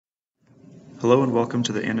Hello and welcome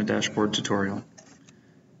to the ANA dashboard tutorial.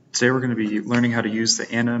 Today we're going to be learning how to use the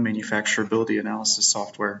ANA manufacturability analysis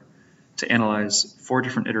software to analyze 4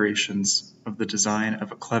 different iterations of the design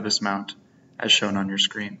of a Clevis mount as shown on your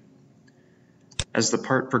screen. As the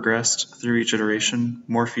part progressed through each iteration,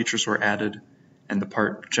 more features were added and the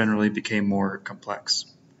part generally became more complex.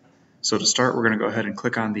 So to start, we're going to go ahead and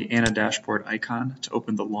click on the ANA dashboard icon to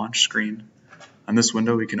open the launch screen. On this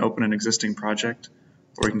window we can open an existing project,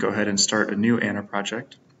 or we can go ahead and start a new ANA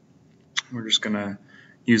project. We're just going to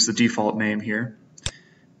use the default name here.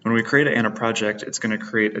 When we create an ANA project, it's going to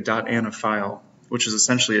create a .ANA file, which is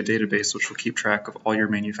essentially a database which will keep track of all your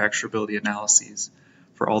manufacturability analyses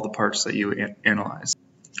for all the parts that you analyze.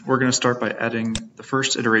 We're going to start by adding the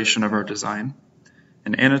first iteration of our design.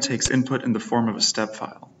 And ANA takes input in the form of a step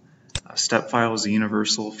file. A step file is a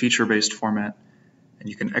universal feature-based format, and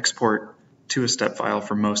you can export to a step file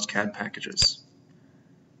for most CAD packages.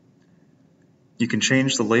 You can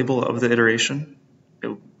change the label of the iteration.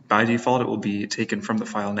 By default, it will be taken from the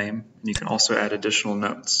file name, and you can also add additional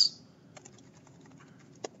notes.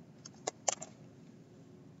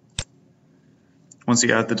 Once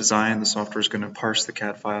you add the design, the software is going to parse the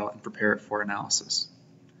CAD file and prepare it for analysis.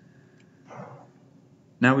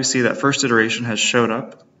 Now we see that first iteration has showed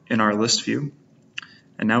up in our list view,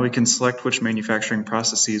 and now we can select which manufacturing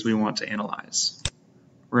processes we want to analyze.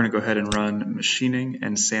 We're going to go ahead and run machining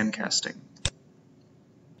and sand casting.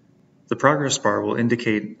 The progress bar will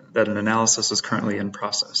indicate that an analysis is currently in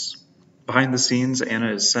process. Behind the scenes,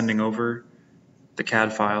 ANA is sending over the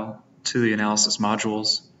CAD file to the analysis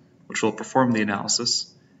modules, which will perform the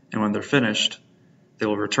analysis, and when they're finished, they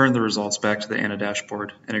will return the results back to the ANA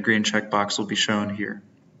dashboard, and a green checkbox will be shown here.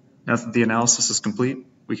 Now that the analysis is complete,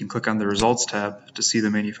 we can click on the Results tab to see the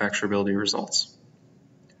manufacturability results.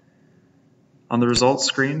 On the results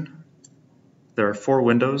screen, there are 4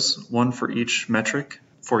 windows, one for each metric,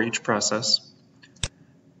 for each process.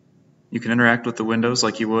 You can interact with the windows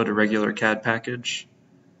like you would a regular CAD package,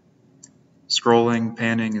 scrolling,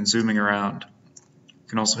 panning, and zooming around. You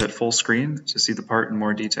can also hit full screen to see the part in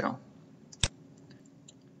more detail.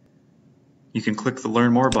 You can click the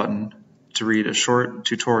Learn More button to read a short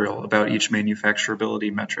tutorial about each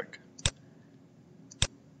manufacturability metric.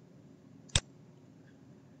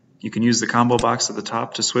 You can use the combo box at the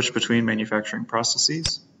top to switch between manufacturing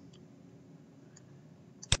processes.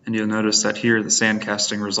 And you'll notice that here the sand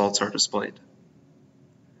casting results are displayed.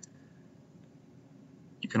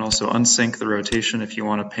 You can also unsync the rotation if you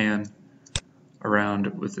want to pan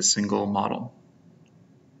around with a single model.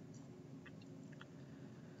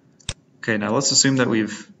 Okay, now let's assume that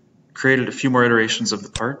we've created a few more iterations of the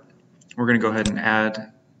part. We're going to go ahead and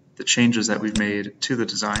add the changes that we've made to the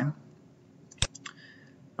design.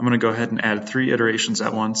 I'm going to go ahead and add 3 iterations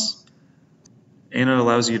at once. ANA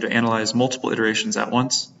allows you to analyze multiple iterations at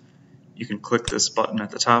once. You can click this button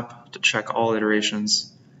at the top to check all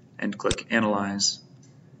iterations and click Analyze,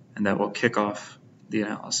 and that will kick off the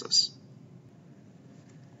analysis.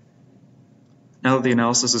 Now that the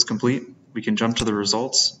analysis is complete, we can jump to the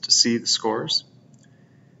results to see the scores.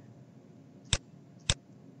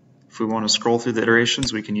 If we want to scroll through the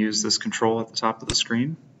iterations, we can use this control at the top of the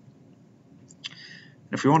screen.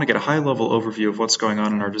 If we want to get a high-level overview of what's going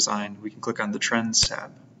on in our design, we can click on the Trends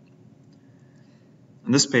tab.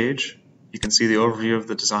 On this page, you can see the overview of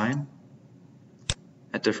the design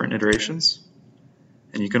at different iterations,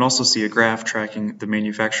 and you can also see a graph tracking the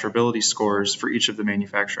manufacturability scores for each of the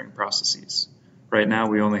manufacturing processes. Right now,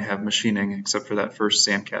 we only have machining, except for that first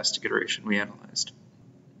sand casting iteration we analyzed.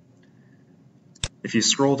 If you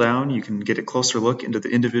scroll down, you can get a closer look into the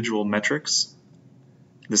individual metrics.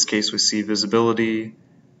 In this case, we see visibility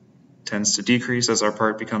tends to decrease as our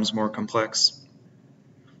part becomes more complex.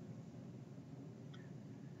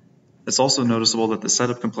 It's also noticeable that the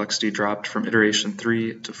setup complexity dropped from iteration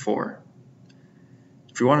 3 to 4.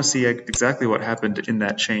 If we want to see exactly what happened in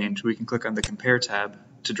that change, we can click on the Compare tab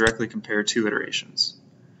to directly compare 2 iterations.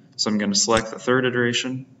 So I'm going to select the 3rd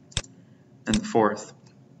iteration and the 4th,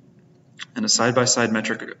 and a side-by-side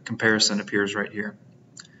metric comparison appears right here.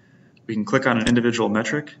 We can click on an individual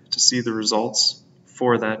metric to see the results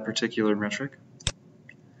for that particular metric.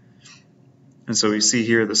 And so we see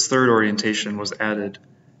here this 3rd orientation was added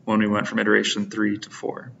when we went from iteration 3 to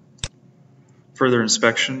 4. Further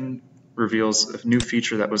inspection reveals a new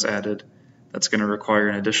feature that was added that's going to require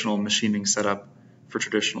an additional machining setup for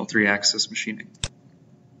traditional 3-axis machining.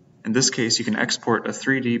 In this case, you can export a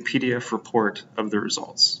 3D PDF report of the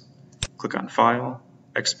results. Click on File,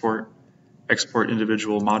 Export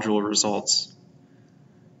individual module results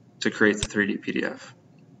to create the 3D PDF.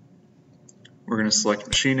 We're going to select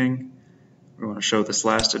machining. We want to show this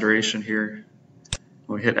last iteration here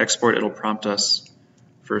When we hit export, it'll prompt us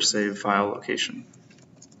for a save file location.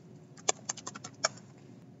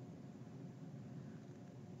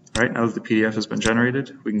 All right, now that the PDF has been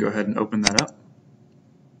generated, we can go ahead and open that up.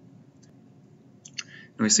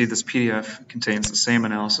 And we see this PDF contains the same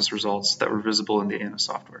analysis results that were visible in the ANA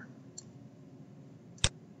software.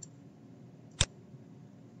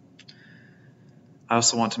 I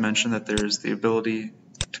also want to mention that there's the ability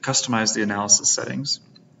to customize the analysis settings.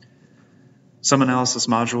 Some analysis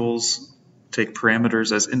modules take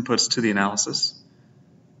parameters as inputs to the analysis.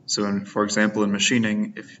 So for example, in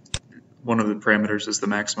machining, if one of the parameters is the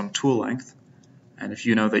maximum tool length, and if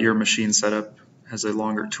you know that your machine setup has a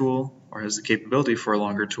longer tool or has the capability for a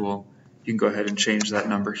longer tool, you can go ahead and change that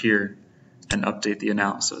number here and update the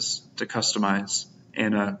analysis to customize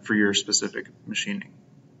ANA for your specific machining.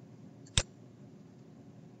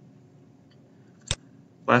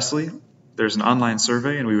 Lastly, there's an online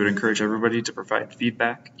survey, and we would encourage everybody to provide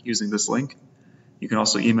feedback using this link. You can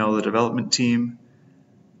also email the development team,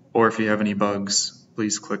 or if you have any bugs,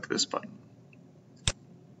 please click this button.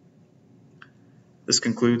 This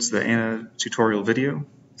concludes the ANA tutorial video.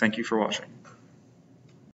 Thank you for watching.